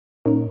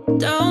Don't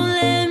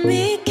let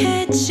me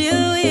catch you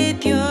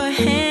with your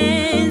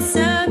hands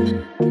up.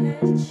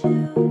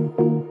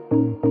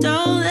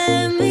 Don't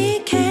let me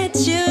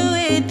catch you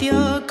with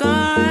your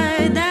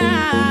guard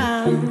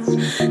down.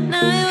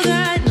 Now you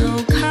got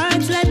no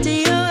cards left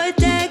in your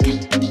deck.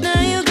 Now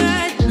you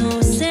got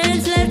no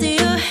sense left in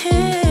your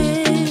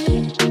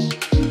head.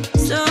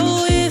 So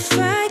if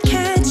I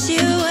catch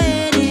you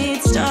when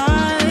it's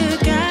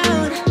dark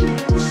out,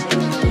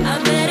 I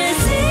better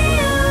see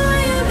you on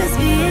your best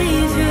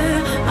behavior.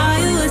 Are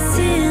you a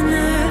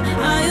sinner?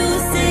 Are you a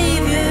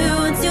savior?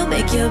 Once you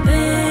make your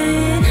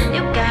bed,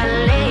 you gotta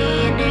lay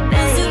in it.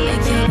 Once you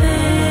make your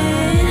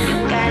bed, you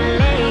gotta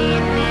lay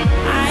in it.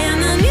 I am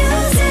the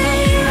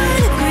music, you're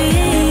the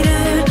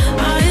creator.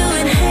 Are you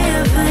in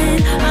heaven?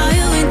 Are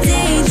you in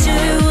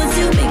danger? Once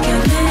you make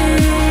your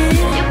bed,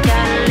 you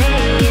gotta lay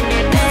in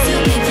it. Once you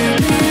make your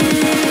bed,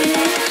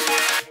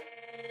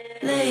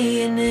 lay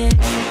in it.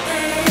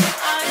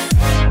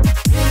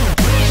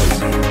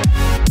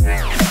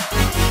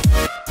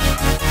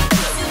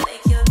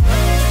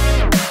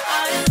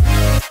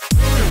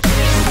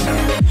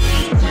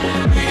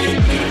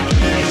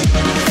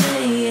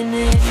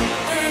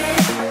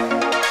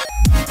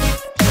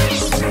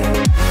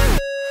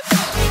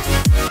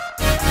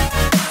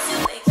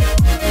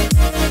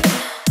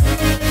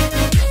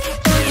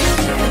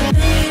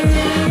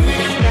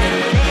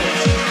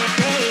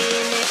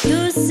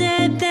 You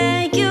said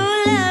that you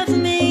love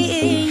me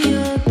in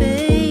your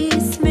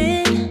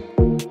basement.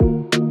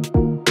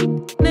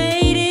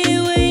 Made it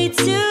way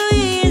too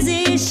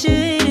easy,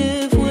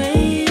 should've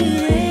waited.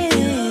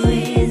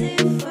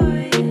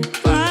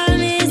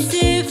 Promise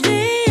if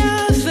they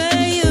offer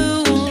you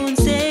won't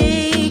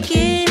take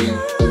it.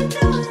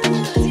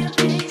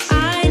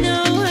 I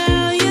know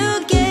how you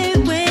get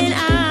when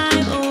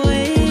I'm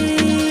away.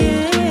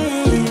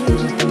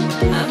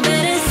 I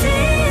better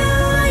see you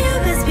on your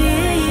best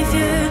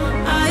behavior.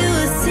 Are you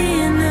a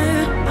sinner?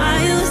 Are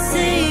you a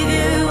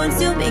savior? Once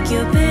you make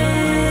your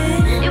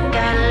bed, you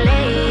gotta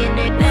lay in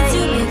it. Once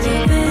you make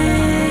your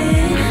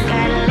bed, you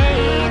gotta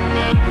lay in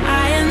it.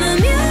 I am the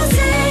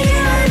music,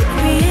 you're the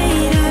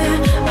creator.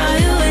 Are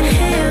you in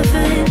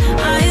heaven?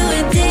 Are you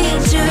in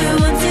danger?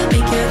 Once you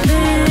make your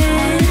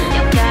bed,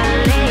 you gotta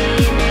lay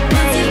in it.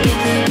 Once you make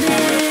your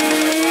bed.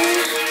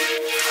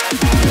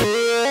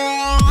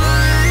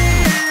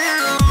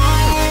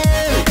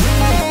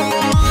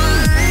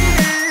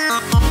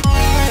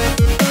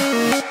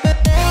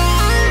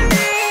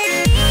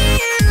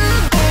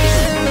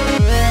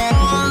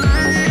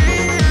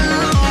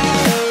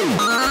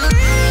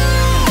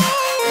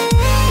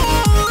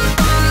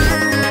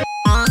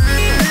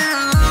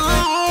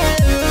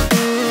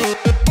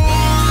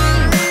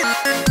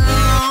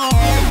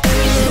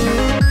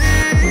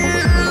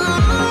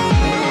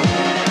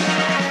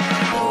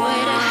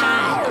 Nowhere to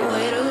hide,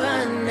 nowhere to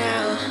run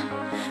now.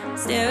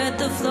 Stare at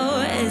the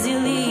floor as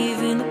you're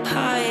leaving the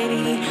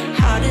party.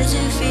 How does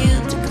it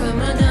feel to come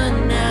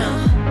undone now?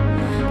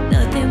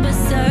 Nothing but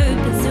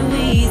serpents and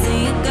weeds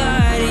in your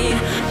garden.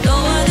 No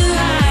other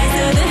eyes,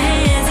 other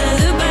hands,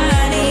 other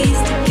bodies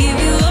to give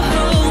you a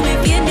home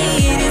if you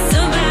needed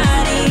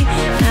somebody.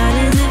 How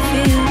does it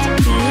feel to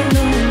be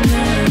alone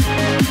now?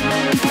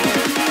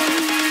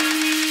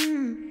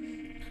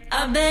 I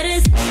better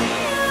see you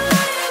on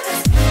your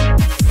best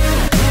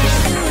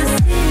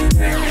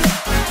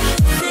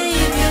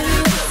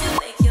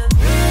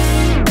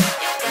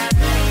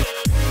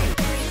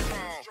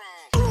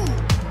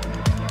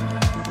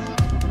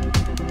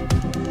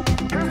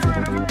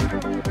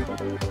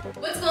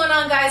What's going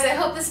on, guys? I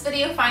hope this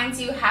video finds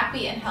you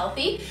happy and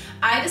healthy.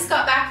 I just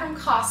got back from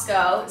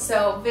Costco,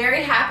 so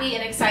very happy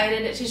and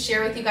excited to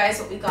share with you guys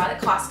what we got at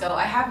Costco.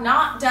 I have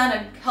not done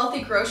a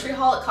healthy grocery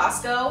haul at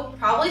Costco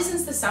probably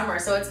since the summer,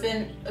 so it's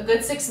been a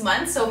good 6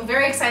 months, so I'm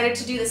very excited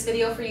to do this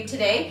video for you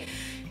today.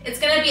 It's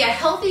gonna be a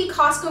healthy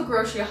Costco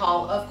grocery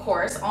haul, of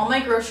course. All my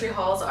grocery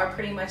hauls are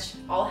pretty much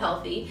all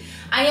healthy.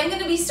 I am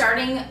gonna be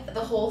starting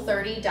the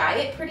Whole30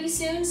 diet pretty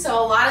soon, so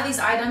a lot of these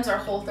items are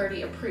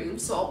Whole30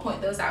 approved, so I'll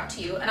point those out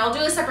to you. And I'll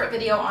do a separate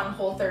video on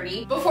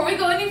Whole30. Before we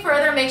go any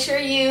further, make sure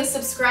you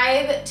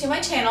subscribe to my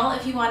channel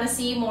if you wanna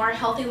see more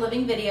healthy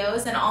living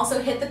videos, and also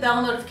hit the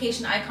bell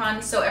notification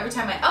icon so every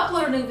time I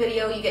upload a new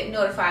video, you get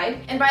notified.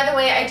 And by the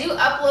way, I do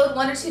upload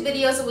 1 or 2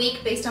 videos a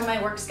week based on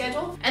my work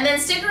schedule. And then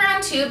stick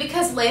around too,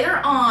 because later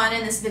on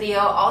in this video,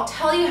 I'll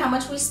tell you how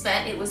much we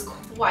spent. It was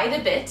quite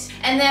a bit.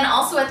 And then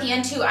also at the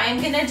end too, I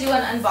am gonna do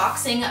an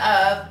unboxing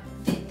of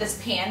this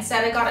pan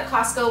set I got at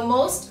Costco.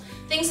 Most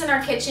things in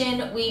our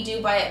kitchen we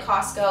do buy at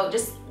Costco.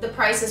 Just the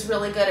price is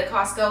really good at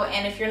Costco,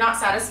 and if you're not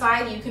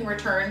satisfied, you can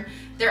return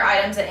their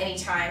items at any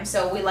time.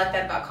 So we like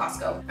that about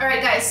Costco. All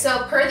right, guys,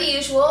 so per the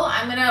usual,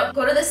 I'm gonna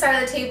go to this side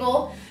of the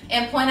table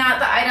and point out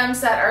the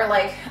items that are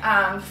like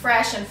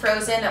fresh and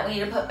frozen that we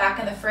need to put back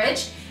in the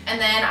fridge. And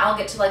then I'll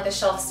get to like the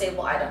shelf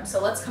stable items. So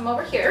let's come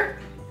over here.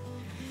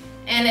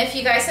 And if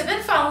you guys have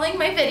been following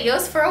my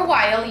videos for a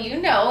while, you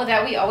know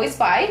that we always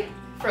buy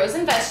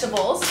frozen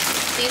vegetables.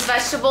 These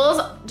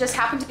vegetables just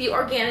happen to be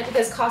organic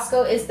because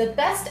Costco is the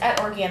best at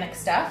organic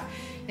stuff.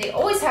 They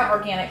always have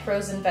organic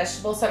frozen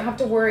vegetables, so I don't have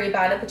to worry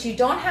about it, but you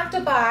don't have to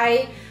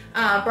buy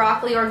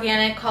broccoli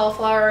organic,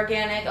 cauliflower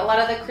organic, a lot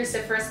of the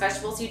cruciferous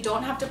vegetables, you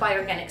don't have to buy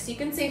organic, so you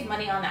can save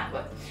money on that.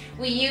 But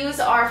we use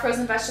our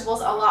frozen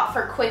vegetables a lot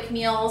for quick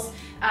meals,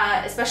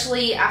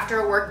 especially after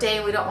a work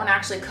day. We don't want to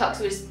actually cook,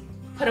 so we just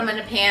put them in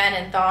a pan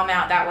and thaw them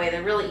out that way.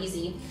 They're really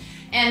easy.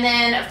 And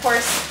then, of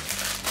course,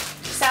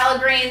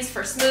 salad greens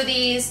for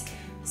smoothies,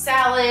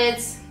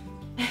 salads.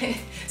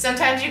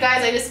 Sometimes, you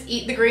guys, I just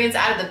eat the greens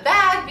out of the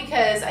bag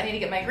because I need to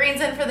get my greens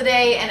in for the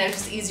day, and it's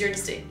just easier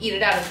just to eat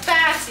it out of the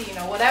bag, so you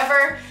know,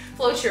 whatever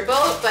floats your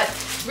boat. But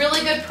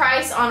really good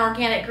price on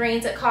organic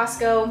greens at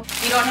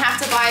Costco. You don't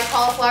have to buy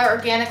cauliflower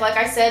organic, like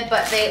I said,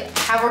 but they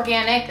have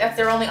organic. That's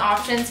their only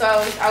option, so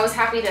I was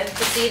happy to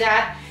see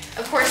that.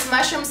 Of course,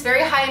 mushrooms,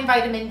 very high in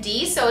vitamin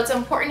D, so it's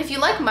important. If you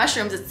like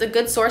mushrooms, it's a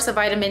good source of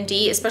vitamin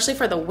D, especially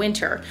for the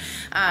winter,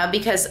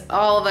 because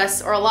all of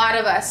us, or a lot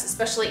of us,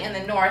 especially in the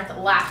north,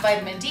 lack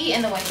vitamin D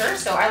in the winter.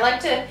 So I like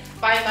to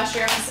buy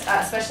mushrooms,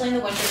 especially in the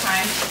winter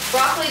time.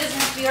 Broccoli doesn't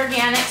have to be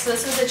organic, so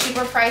this was a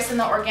cheaper price than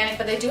the organic,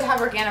 but they do have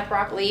organic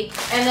broccoli.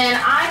 And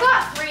then I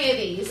got 3 of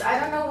these. I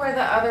don't know where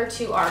the other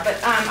 2 are, but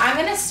I'm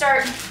gonna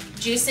start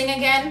juicing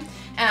again.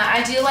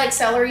 I do like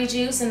celery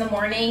juice in the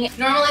morning.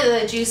 Normally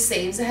the juice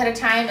saves ahead of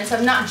time, and so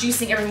I'm not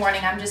juicing every morning,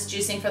 I'm just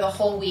juicing for the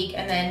whole week,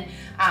 and then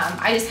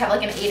I just have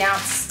like an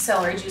 8-ounce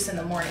celery juice in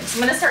the morning.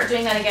 So I'm gonna start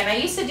doing that again. I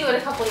used to do it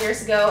a couple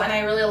years ago, and I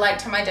really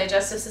liked how my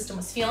digestive system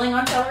was feeling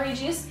on celery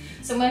juice.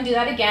 So I'm gonna do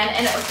that again.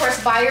 And of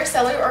course, buy your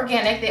celery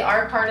organic. They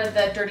are part of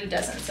the Dirty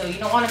Dozen, so you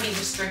don't wanna be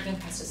just drinking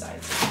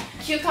pesticides.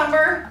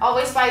 Cucumber,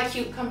 always buy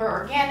cucumber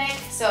organic.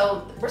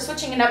 So we're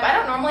switching it up. I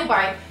don't normally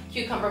buy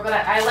cucumber, but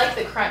I like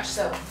the crunch,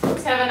 so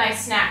it's kind of a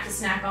nice snack to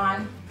snack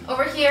on.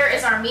 Over here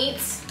is our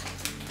meats.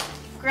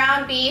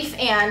 Ground beef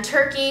and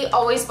turkey,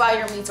 always buy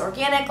your meats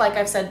organic, like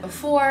I've said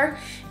before.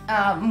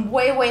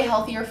 Way, way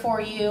healthier for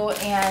you,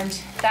 and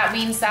that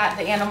means that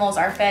the animals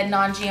are fed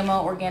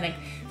non-GMO organic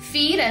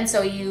feed, and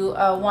so you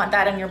want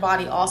that in your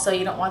body also.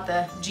 You don't want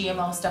the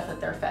GMO stuff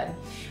that they're fed.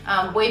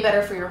 Way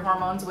better for your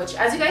hormones, which,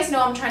 as you guys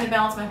know, I'm trying to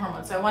balance my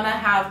hormones, so I want to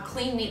have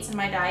clean meats in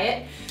my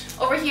diet.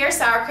 Over here,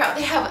 sauerkraut.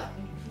 They have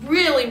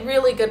really,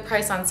 really good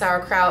price on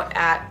sauerkraut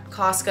at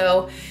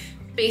Costco.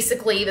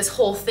 Basically, this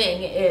whole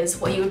thing is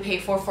what you would pay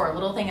for a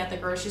little thing at the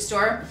grocery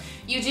store.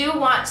 You do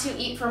want to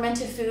eat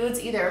fermented foods,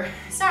 either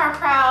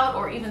sauerkraut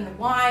or even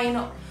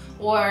wine,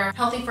 or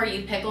healthy for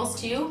you pickles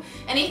too.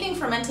 Anything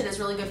fermented is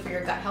really good for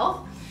your gut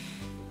health.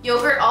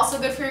 Yogurt, also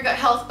good for your gut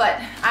health, but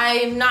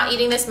I'm not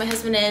eating this, my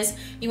husband is.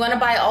 You wanna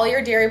buy all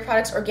your dairy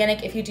products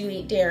organic if you do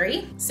eat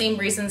dairy. Same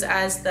reasons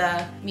as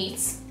the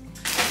meats.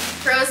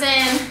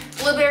 Frozen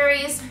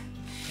blueberries.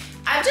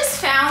 I've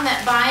just found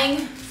that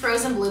buying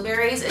frozen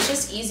blueberries is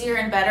just easier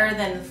and better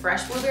than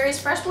fresh blueberries.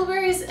 Fresh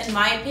blueberries, in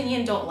my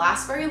opinion, don't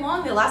last very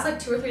long. They last like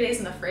 2 or 3 days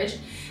in the fridge,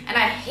 and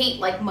I hate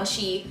like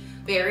mushy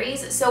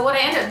berries. So what I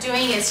end up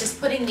doing is just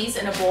putting these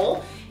in a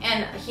bowl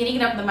and heating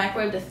it up in the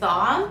microwave to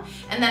thaw them,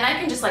 and then I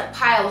can just like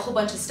pile a whole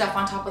bunch of stuff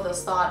on top of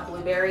those thawed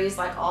blueberries.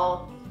 Like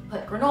I'll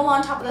put granola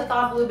on top of the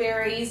thawed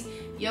blueberries,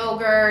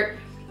 yogurt,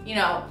 you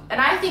know, and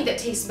I think that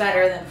tastes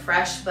better than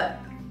fresh, but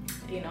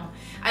you know,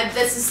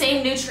 that's the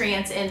same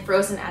nutrients in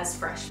frozen as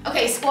fresh.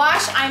 Okay,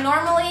 squash. I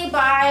normally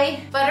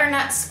buy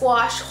butternut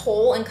squash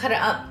whole and cut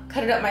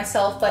it up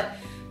myself, but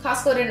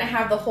Costco didn't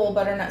have the whole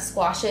butternut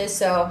squashes,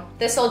 so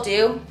this will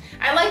do.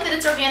 I like that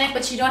it's organic,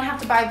 but you don't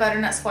have to buy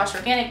butternut squash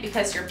organic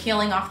because you're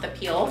peeling off the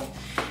peel.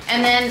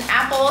 And then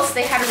apples,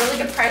 they had a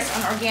really good price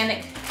on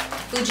organic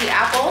Fuji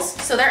apples.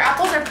 So their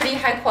apples are pretty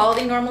high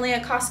quality normally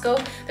at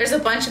Costco. There's a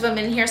bunch of them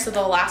in here, so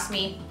they'll last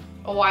me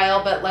a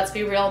while, but let's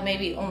be real,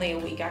 maybe only a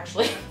week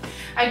actually.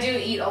 I do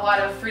eat a lot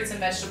of fruits and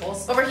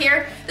vegetables. Over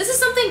here, this is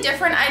something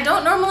different. I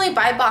don't normally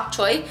buy bok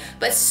choy,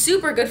 but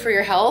super good for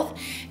your health.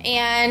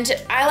 And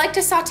I like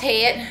to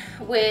saute it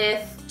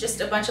with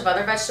just a bunch of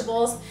other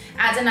vegetables.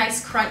 Adds a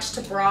nice crunch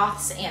to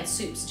broths and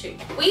soups too.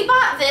 We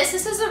bought this.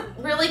 This is a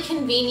really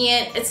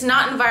convenient, it's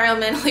not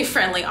environmentally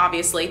friendly,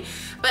 obviously,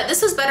 but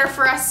this was better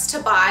for us to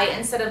buy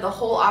instead of the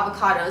whole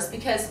avocados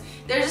because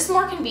they're just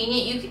more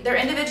convenient. They're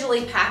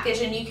individually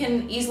packaged and you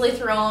can easily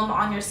throw them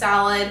on your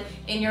salad,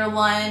 in your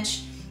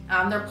lunch.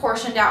 They're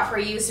portioned out for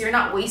you, so you're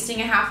not wasting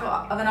a half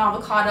of an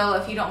avocado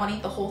if you don't want to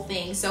eat the whole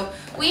thing. So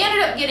we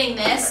ended up getting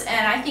this,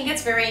 and I think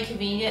it's very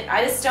inconvenient.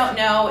 I just don't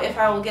know if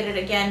I will get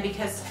it again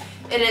because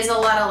it is a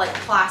lot of like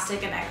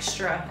plastic and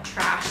extra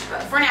trash.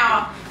 But for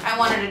now, I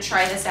wanted to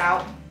try this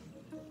out.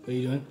 What are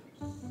you doing?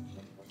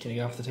 Can you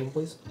get off the table,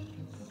 please?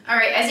 All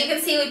right, as you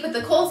can see, we put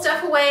the cold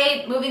stuff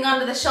away, moving on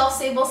to the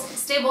shelf-stable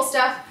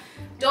stuff.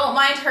 Don't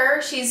mind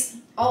her, she's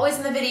always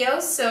in the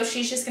videos, so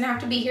she's just gonna have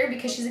to be here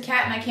because she's a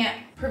cat and I can't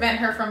prevent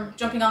her from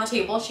jumping on the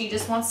table. She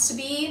just wants to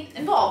be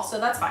involved, so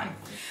that's fine.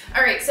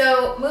 All right,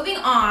 so moving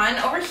on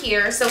over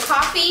here. So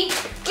coffee,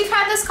 we've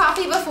had this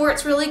coffee before,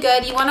 it's really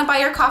good. You wanna buy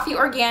your coffee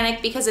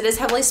organic because it is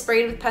heavily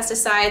sprayed with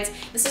pesticides.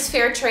 This is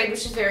fair trade,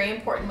 which is very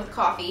important with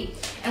coffee.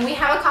 And we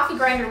have a coffee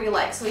grinder we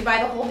like, so we buy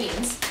the whole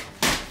beans.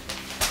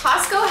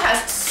 Costco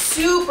has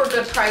super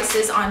good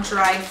prices on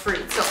dried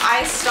fruit. So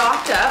I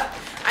stocked up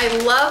I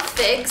love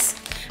figs.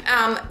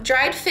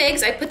 Dried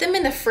figs, I put them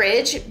in the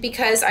fridge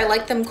because I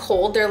like them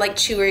cold. They're like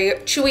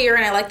chewier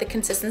and I like the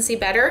consistency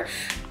better.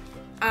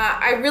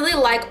 I really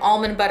like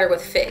almond butter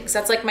with figs.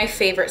 That's like my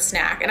favorite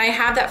snack. And I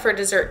have that for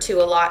dessert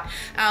too a lot.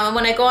 And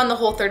when I go on the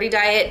Whole30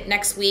 diet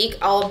next week,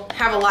 I'll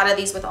have a lot of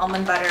these with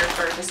almond butter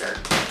for dessert.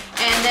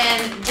 And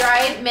then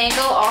dried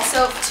mango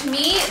also, to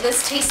me,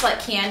 this tastes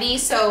like candy.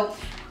 So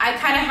I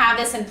kind of have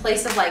this in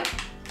place of like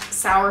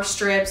sour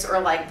strips or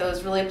like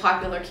those really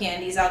popular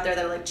candies out there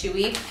that are like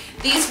chewy.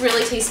 These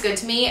really taste good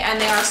to me and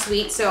they are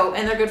sweet, so,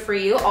 and they're good for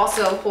you.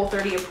 Also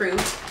Whole30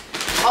 approved.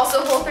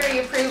 Also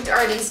Whole30 approved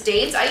are these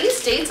dates. I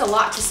use dates a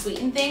lot to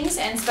sweeten things,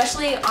 and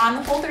especially on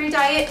the Whole30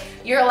 diet,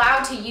 you're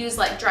allowed to use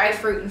like dried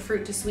fruit and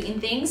fruit to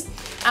sweeten things.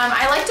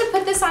 I like to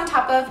put this on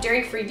top of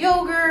dairy-free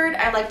yogurt.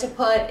 I like to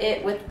put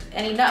it with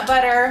any nut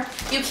butter.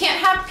 You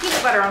can't have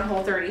peanut butter on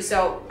Whole30,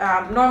 so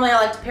normally I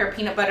like to pair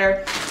peanut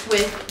butter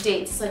with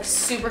dates. It's like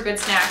super good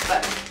snack,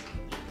 but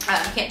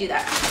can't do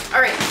that.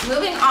 All right,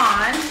 moving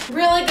on.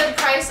 Really good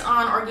price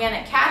on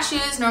organic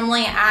cashews.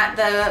 Normally at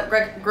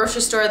the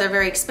grocery store, they're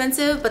very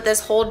expensive, but this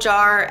whole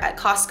jar at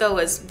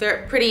Costco is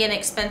pretty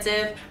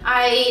inexpensive.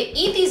 I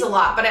eat these a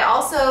lot, but I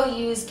also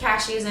use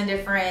cashews in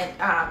different,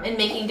 in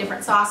making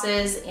different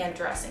sauces and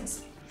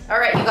dressings. All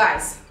right, you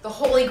guys, the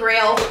holy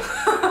grail.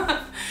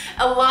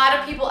 A lot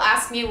of people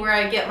ask me where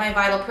I get my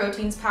Vital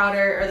Proteins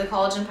powder or the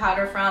collagen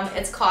powder from.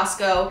 It's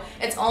Costco.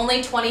 It's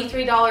only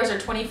 $23 or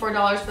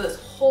 $24 for this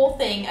whole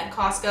thing at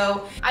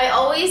Costco. I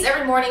always,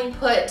 every morning,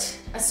 put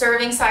a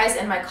serving size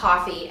in my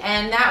coffee,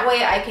 and that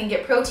way I can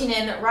get protein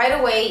in right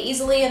away,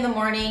 easily in the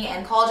morning,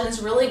 and collagen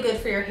is really good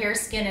for your hair,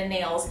 skin, and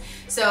nails.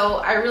 So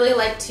I really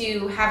like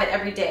to have it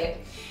every day.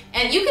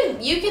 And you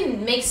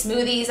can make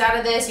smoothies out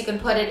of this. You can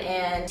put it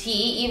in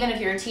tea, even if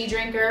you're a tea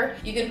drinker.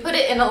 You can put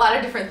it in a lot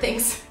of different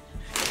things.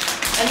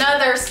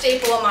 Another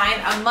staple of mine,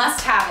 a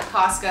must-have at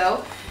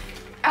Costco.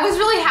 I was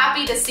really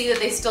happy to see that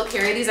they still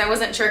carry these. I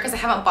wasn't sure because I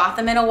haven't bought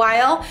them in a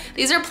while.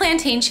 These are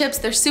plantain chips.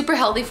 They're super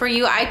healthy for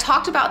you. I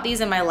talked about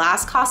these in my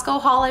last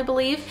Costco haul, I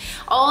believe.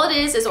 All it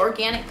is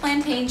organic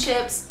plantain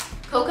chips,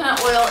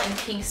 coconut oil, and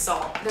pink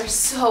salt. They're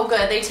so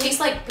good. They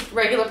taste like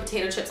regular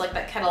potato chips, like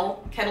that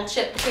kettle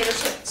chip potato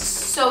chip.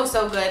 So,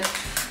 so good.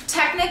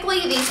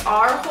 Technically, these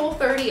are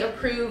Whole30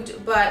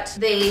 approved, but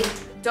they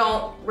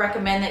don't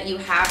recommend that you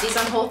have these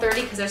on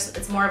Whole30 because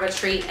it's more of a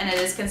treat and it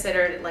is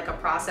considered like a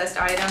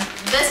processed item.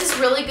 This is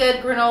really good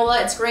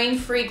granola. It's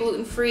grain-free,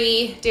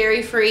 gluten-free,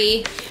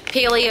 dairy-free,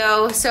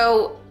 paleo.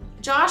 So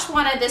Josh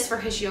wanted this for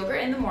his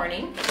yogurt in the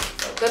morning.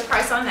 So good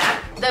price on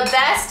that. The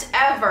best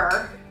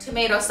ever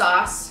tomato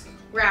sauce,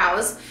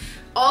 Rouse.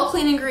 All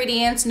clean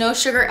ingredients, no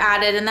sugar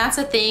added, and that's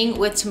a thing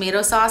with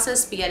tomato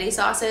sauces, spaghetti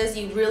sauces.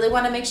 You really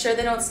want to make sure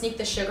they don't sneak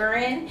the sugar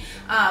in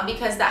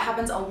because that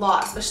happens a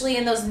lot, especially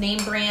in those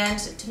name brand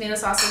tomato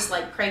sauces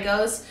like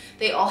Prego.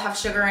 They all have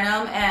sugar in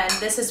them, and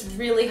this is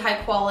really high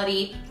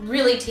quality,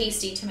 really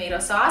tasty tomato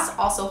sauce,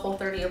 also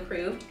Whole30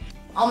 approved.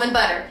 Almond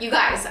butter. You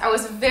guys, I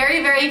was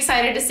very, very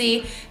excited to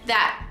see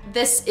that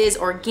this is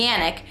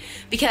organic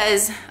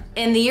because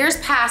in the years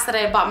past that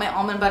I bought my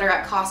almond butter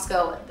at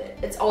Costco,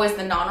 it's always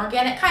the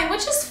non-organic kind,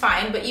 which is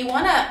fine, but you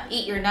wanna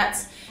eat your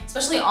nuts,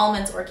 especially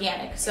almonds,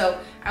 organic. So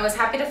I was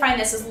happy to find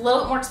this. It's a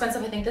little bit more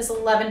expensive. I think this is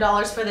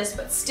 $11 for this,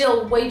 but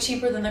still way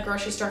cheaper than the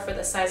grocery store for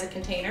this size of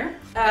container.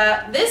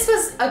 This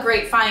was a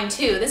great find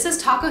too. This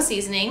is taco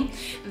seasoning.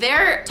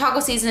 Their taco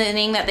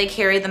seasoning that they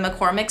carry, the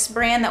McCormick's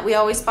brand that we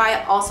always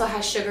buy, also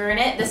has sugar in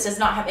it. This does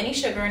not have any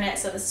sugar in it,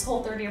 so this is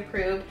Whole30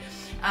 approved.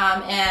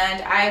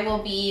 And I will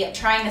be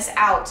trying this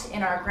out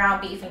in our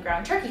ground beef and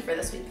ground turkey for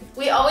this week.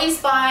 We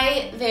always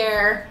buy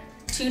their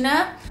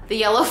tuna,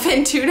 the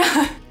yellowfin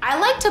tuna. I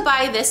like to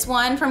buy this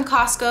one from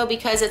Costco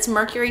because it's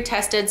mercury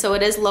tested, so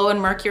it is low in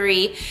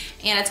mercury,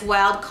 and it's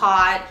wild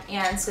caught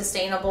and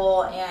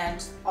sustainable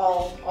and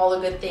all the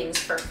good things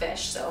for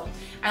fish. So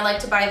I like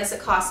to buy this at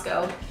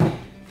Costco.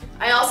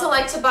 I also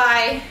like to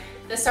buy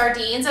the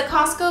sardines at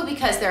Costco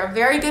because they're a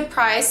very good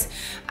price.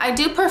 I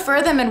do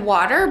prefer them in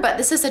water, but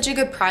this is such a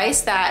good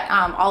price that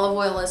olive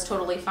oil is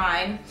totally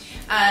fine.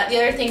 The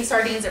other thing,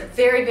 sardines are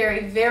very,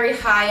 very, very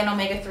high in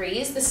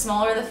omega-3s. The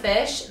smaller the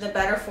fish, the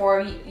better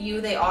for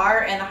you they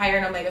are, and the higher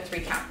in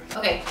omega-3 count.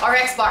 Okay,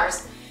 RX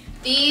bars.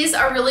 These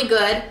are really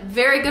good,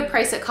 very good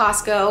price at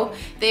Costco.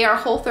 They are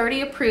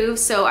Whole30 approved,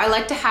 so I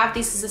like to have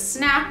these as a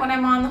snack when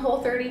I'm on the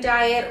Whole30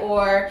 diet,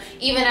 or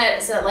even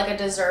as like a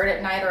dessert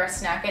at night or a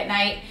snack at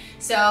night.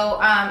 So,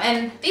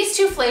 and these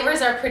two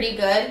flavors are pretty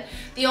good.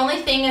 The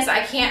only thing is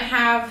I can't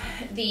have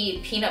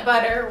the peanut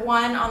butter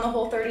one on the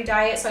Whole30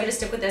 diet, so I just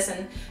stick with this,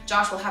 and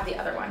Josh will have the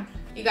other one.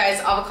 You guys,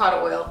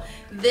 avocado oil.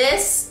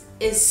 This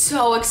is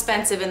so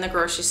expensive in the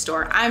grocery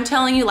store. I'm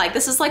telling you, like,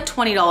 this is like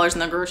 $20 in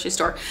the grocery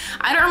store.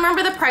 I don't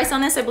remember the price on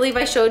this. I believe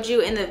I showed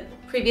you in the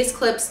previous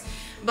clips,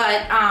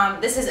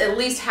 but this is at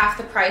least half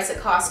the price at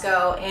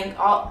Costco, and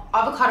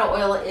avocado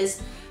oil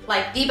is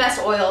like the best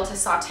oil to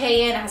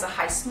saute in. It has a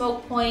high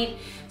smoke point.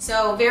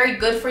 So very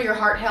good for your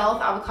heart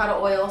health,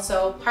 avocado oil.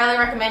 So highly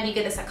recommend you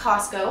get this at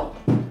Costco. All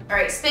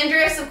right,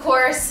 Spindrifts, of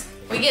course.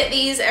 We get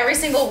these every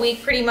single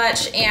week pretty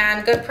much,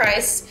 and good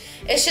price.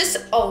 It's just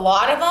a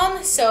lot of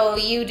them, so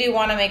you do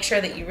want to make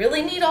sure that you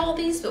really need all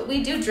these, but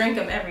we do drink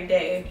them every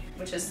day,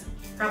 which is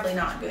probably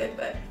not good,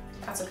 but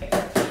that's okay.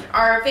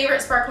 Our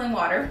favorite sparkling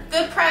water.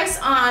 Good price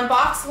on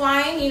box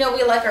wine. You know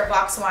we like our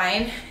box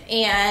wine,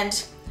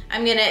 and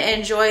I'm gonna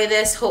enjoy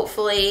this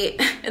hopefully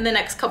in the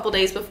next couple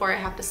days before I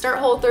have to start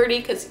Whole30,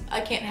 because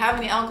I can't have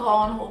any alcohol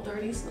on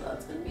Whole30, so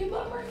that's gonna be a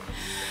bummer.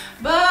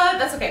 But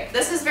that's okay.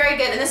 This is very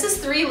good, and this is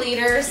 3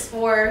 liters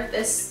for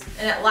this,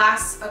 and it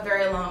lasts a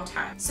very long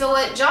time. So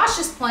what Josh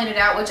just pointed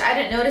out, which I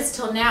didn't notice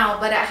till now,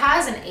 but it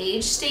has an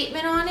age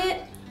statement on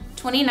it,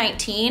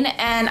 2019,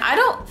 and I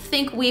don't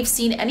think we've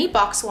seen any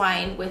box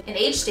wine with an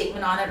age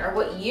statement on it or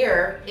what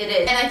year it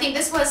is. And I think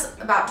this was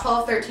about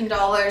 $12,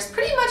 $13,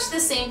 pretty much the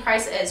same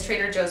price as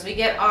Trader Joe's. We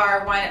get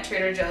our wine at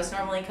Trader Joe's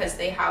normally because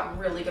they have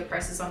really good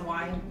prices on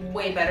wine,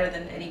 way better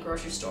than any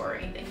grocery store or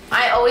anything.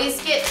 I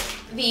always get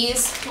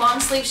these long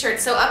sleeve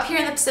shirts. So up here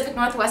in the Pacific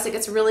Northwest, it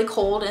gets really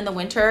cold in the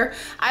winter.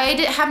 I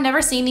have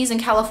never seen these in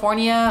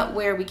California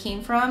where we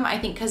came from, I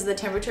think because the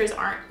temperatures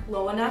aren't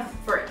low enough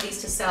for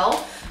these to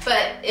sell.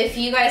 But if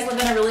you guys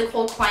live in a really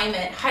cold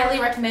climate,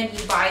 highly recommend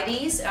you buy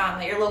these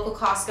at your local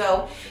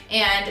Costco,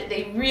 and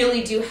they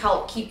really do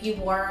help keep you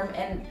warm,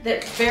 and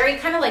they're very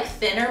kind of like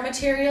thinner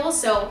material,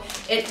 so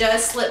it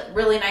does slip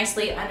really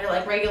nicely under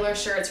like regular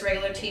shirts,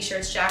 regular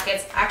t-shirts,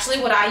 jackets. Actually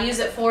what I use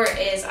it for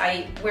is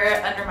I wear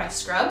it under my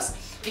scrubs,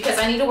 because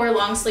I need to wear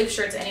long sleeve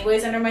shirts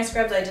anyways under my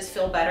scrubs. I just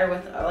feel better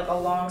with like a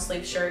long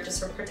sleeve shirt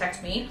just to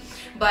protect me.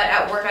 But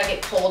at work I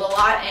get cold a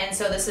lot, and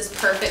so this is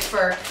perfect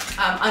for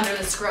under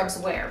the scrubs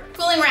wear.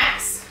 Cooling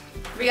racks,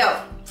 here we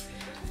go.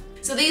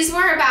 So these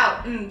were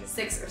about $6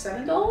 or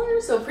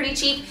 $7, so pretty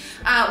cheap.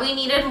 We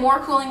needed more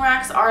cooling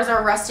racks. Ours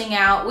are rusting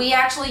out. We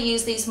actually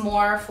use these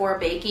more for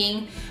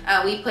baking.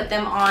 We put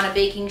them on a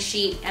baking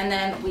sheet, and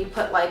then we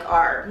put like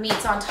our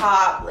meats on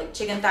top, like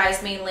chicken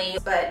thighs mainly,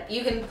 but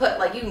you can put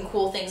like, you can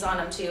cool things on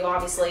them too,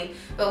 obviously,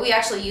 but we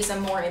actually use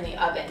them more in the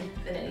oven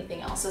than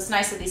anything else. So it's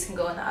nice that these can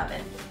go in the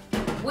oven.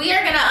 We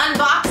are gonna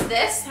unbox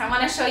this. I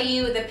wanna show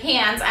you the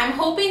pans. I'm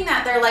hoping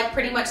that they're like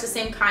pretty much the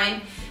same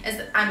kind as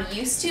I'm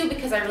used to,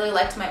 because I really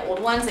liked my old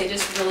ones. They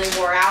just really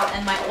wore out,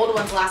 and my old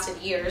ones lasted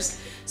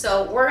years.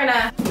 So we're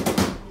gonna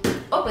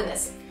open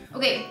this.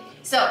 Okay,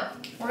 so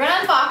we're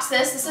gonna unbox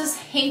this. This is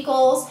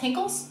Henkel's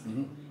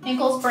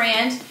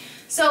brand.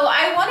 So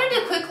I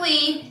wanted to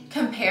quickly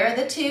compare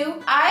the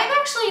two. I've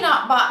actually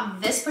not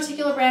bought this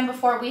particular brand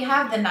before. We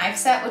have the knife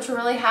set, which we're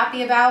really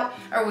happy about,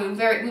 or we've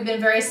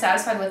been very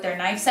satisfied with their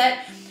knife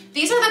set.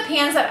 These are the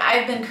pans that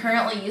I've been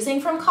currently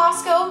using from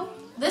Costco.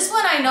 This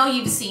one I know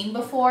you've seen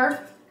before.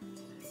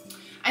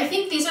 I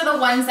think these are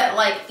the ones that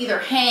like either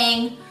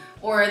hang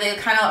or they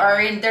kind of are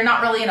in, they're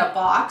not really in a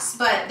box,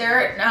 but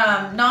they're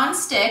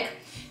non-stick.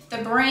 The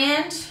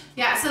brand,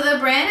 yeah, so the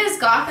brand is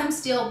Gotham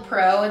Steel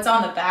Pro. It's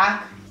on the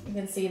back, you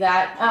can see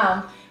that.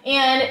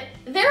 And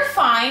they're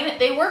fine,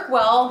 they work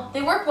well.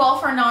 They work well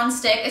for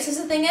non-stick. It's just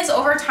the thing is,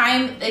 over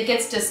time it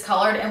gets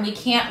discolored and we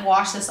can't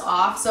wash this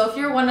off. So if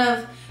you're one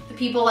of the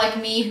people like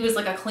me who's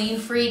like a clean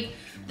freak,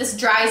 this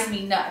drives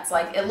me nuts.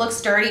 Like, it looks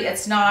dirty,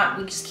 it's not,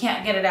 we just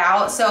can't get it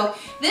out. So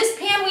this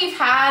pan we've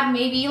had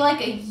maybe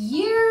like a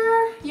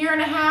year and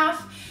a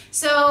half.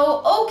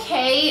 So,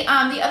 okay,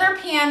 the other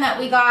pan that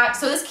we got,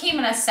 so this came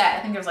in a set. I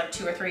think there was like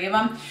 2 or 3 of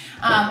them.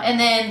 And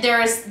then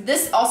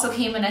this also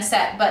came in a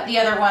set, but the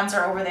other ones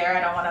are over there.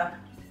 I don't wanna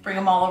bring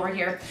them all over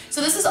here.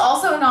 So this is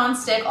also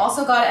non-stick,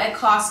 also got it at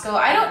Costco.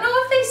 I don't know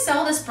if they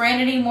sell this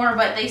brand anymore,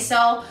 but they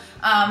sell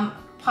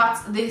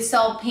pots, they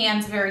sell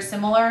pans very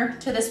similar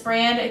to this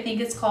brand. I think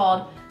it's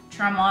called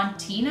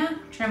Tramontina.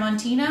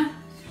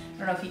 I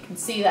don't know if you can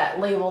see that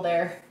label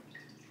there.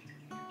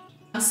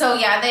 So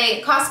yeah,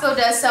 Costco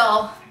does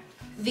sell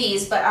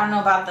these, but I don't know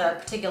about the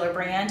particular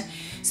brand.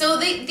 So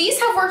these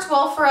have worked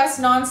well for us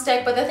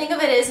non-stick, but the thing of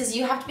it is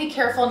you have to be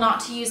careful not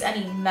to use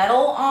any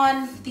metal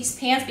on these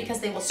pans because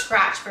they will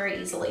scratch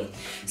very easily.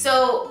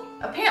 So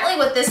apparently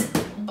what this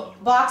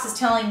box is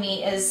telling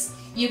me is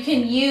you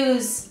can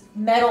use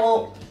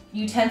metal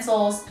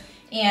utensils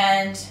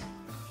and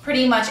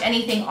pretty much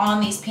anything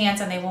on these pans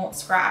and they won't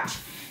scratch.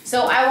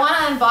 So I want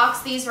to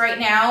unbox these right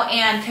now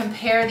and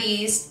compare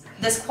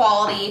this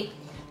quality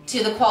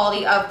to the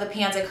quality of the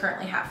pans I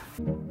currently have.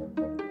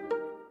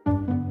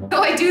 How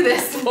do I do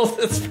this? Hold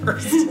this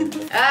first.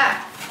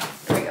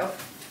 There we go.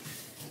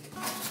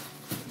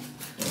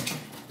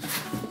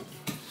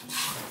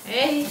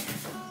 Hey.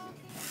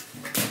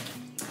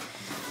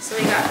 So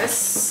we got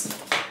this,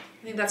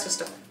 I think that's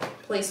just a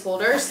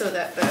placeholder so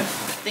that the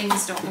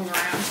things don't move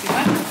around too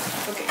much.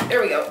 Okay,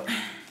 there we go.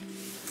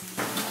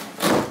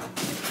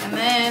 And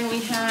then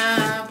we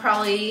have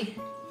probably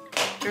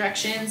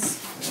directions.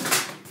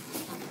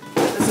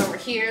 Put this over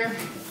here.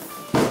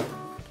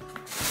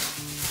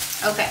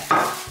 Okay,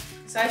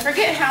 so I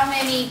forget how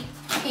many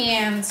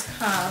pans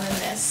come in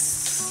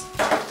this.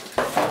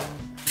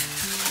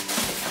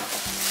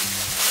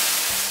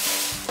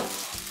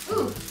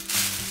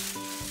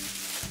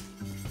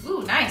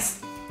 Ooh, nice.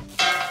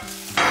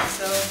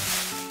 So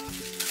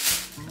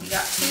we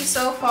got 2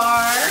 so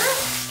far.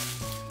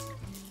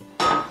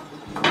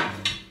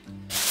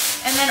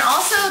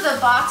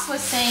 box was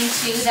saying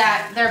too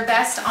that they're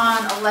best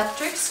on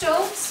electric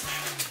stoves,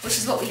 which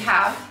is what we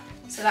have.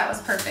 So that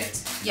was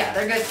perfect. Yeah,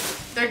 they're good.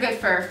 They're good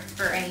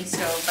for any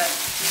stove. But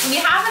when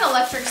you have an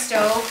electric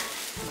stove,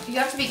 you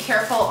have to be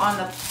careful on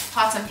the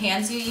pots and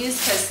pans you use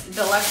because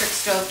the electric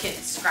stove can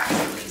scratch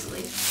really easily.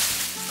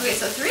 Okay,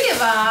 so 3 of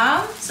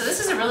them. So this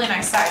is a really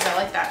nice size. I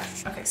like that.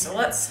 Okay, so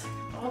let's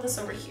put this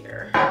over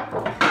here.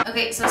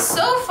 Okay,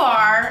 so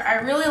far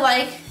I really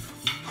like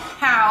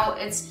how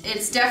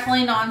it's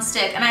definitely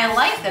non-stick, and I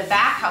like the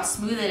back how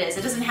smooth it is.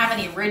 It doesn't have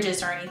any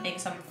ridges or anything,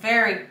 so I'm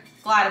very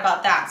glad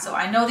about that. So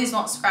I know these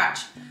won't scratch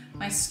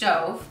my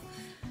stove.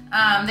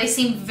 They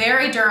seem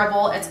very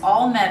durable. It's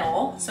all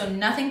metal, so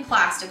nothing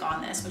plastic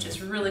on this, which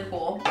is really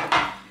cool.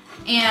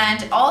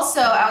 And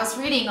also, I was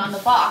reading on the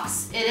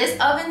box, it is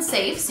oven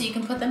safe, so you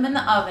can put them in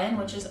the oven,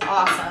 which is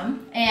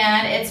awesome.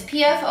 And it's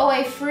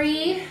PFOA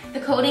free, the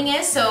coating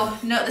is, so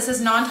no, this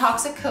is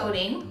non-toxic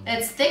coating.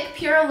 It's thick,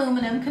 pure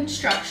aluminum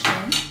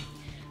construction.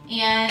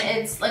 And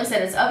it's, like I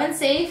said, it's oven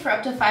safe for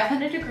up to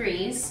 500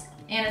 degrees.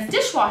 And it's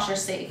dishwasher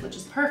safe, which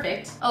is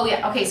perfect. Oh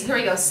yeah, okay, so here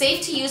we go.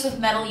 Safe to use with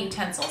metal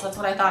utensils. That's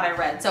what I thought I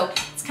read. So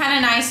it's kind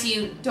of nice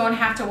you don't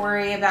have to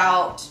worry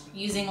about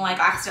using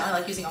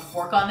accidentally using a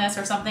fork on this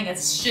or something. It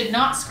should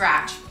not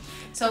scratch.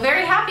 So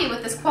very happy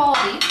with this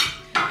quality.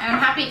 And I'm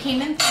happy it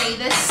came in 3.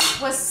 This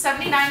was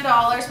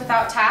 $79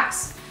 without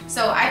tax.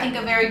 So I think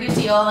a very good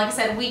deal. Like I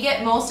said, we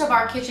get most of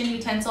our kitchen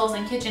utensils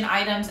and kitchen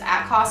items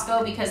at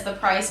Costco because the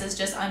price is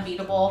just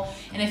unbeatable.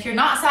 And if you're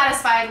not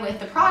satisfied with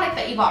the product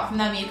that you bought from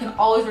them, you can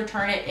always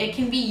return it. It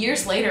can be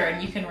years later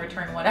and you can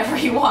return whatever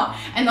you want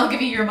and they'll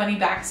give you your money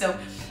back. So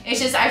it's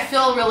just, I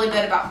feel really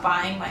good about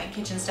buying my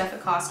kitchen stuff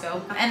at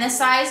Costco. And the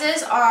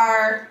sizes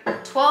are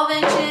 12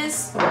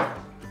 inches,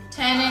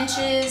 10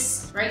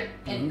 inches, right?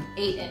 And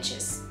 8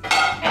 inches.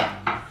 Okay.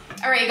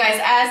 All right, guys,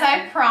 as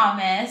I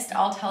promised,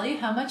 I'll tell you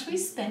how much we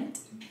spent.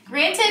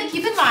 Granted,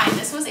 keep in mind,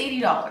 this was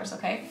 $80,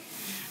 okay?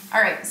 All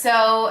right,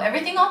 so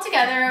everything all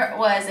together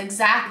was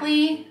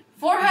exactly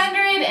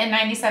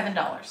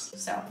 $497.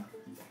 So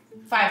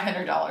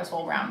 $500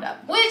 we'll round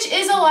up, which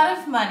is a lot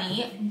of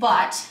money,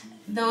 but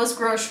those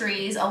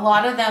groceries, a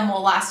lot of them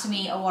will last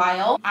me a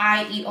while.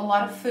 I eat a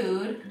lot of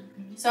food.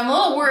 So I'm a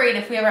little worried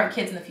if we ever have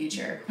kids in the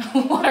future,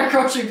 what our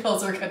grocery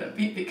bills are gonna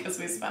be because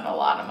we spend a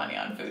lot of money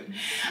on food.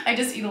 I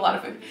just eat a lot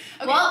of food.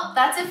 Okay. Well,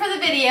 that's it for the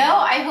video.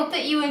 I hope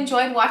that you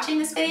enjoyed watching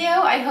this video.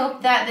 I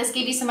hope that this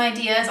gave you some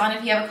ideas on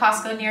if you have a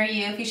Costco near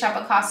you, if you shop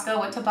at Costco,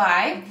 what to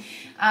buy.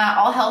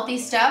 All healthy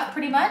stuff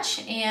pretty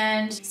much,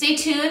 and stay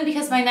tuned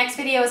because my next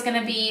video is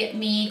gonna be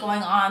me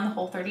going on the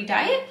Whole30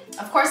 diet.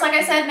 Of course, like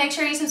I said, make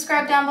sure you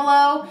subscribe down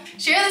below.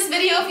 Share this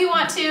video if you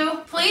want to.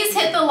 Please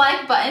hit the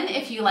like button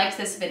if you liked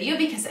this video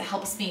because it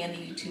helps me in the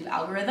YouTube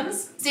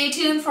algorithms. Stay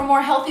tuned for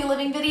more healthy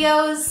living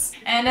videos,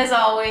 and as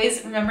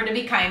always, remember to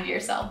be kind to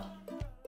yourself.